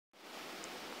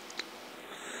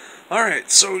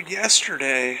Alright, so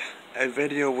yesterday a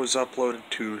video was uploaded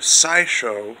to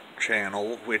SciShow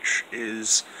channel, which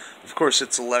is, of course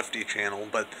it's a lefty channel,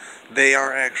 but they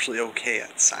are actually okay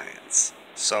at science.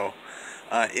 So,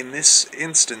 in this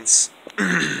instance,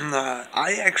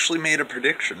 I actually made a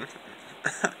prediction,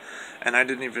 and I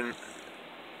didn't even...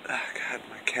 God,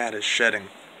 my cat is shedding,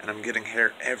 and I'm getting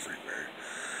hair everywhere.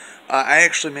 I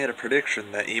actually made a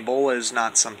prediction that Ebola is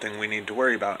not something we need to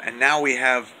worry about, and now we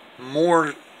have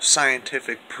more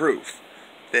scientific proof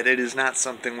that it is not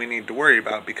something we need to worry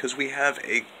about because we have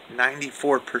a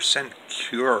 94%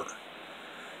 cure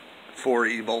for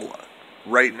Ebola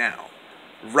right now.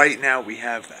 Right now we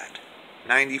have that.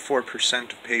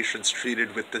 94% of patients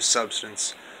treated with this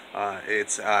substance,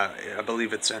 I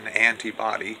believe it's an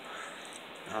antibody.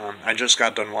 I just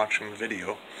got done watching the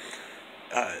video.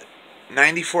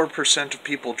 94% of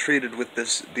people treated with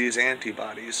these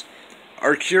antibodies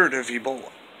are cured of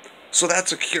Ebola. So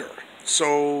that's a cure.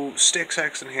 So, Sticks,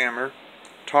 Axe, and Hammer,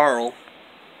 Tarl,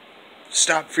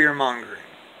 stop fear-mongering.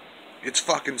 It's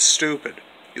fucking stupid.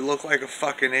 You look like a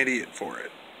fucking idiot for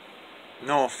it.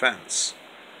 No offense.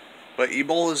 But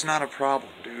Ebola is not a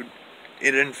problem, dude.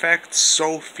 It infects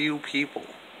so few people.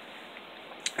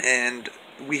 And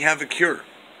we have a cure.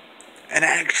 An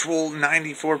actual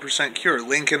 94% cure.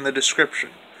 Link in the description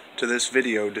to this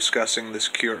video discussing this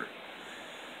cure.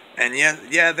 And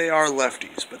yeah, they are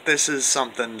lefties, but this is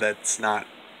something that's not,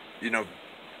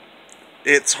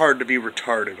 it's hard to be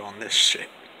retarded on this shit.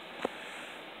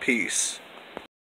 Peace.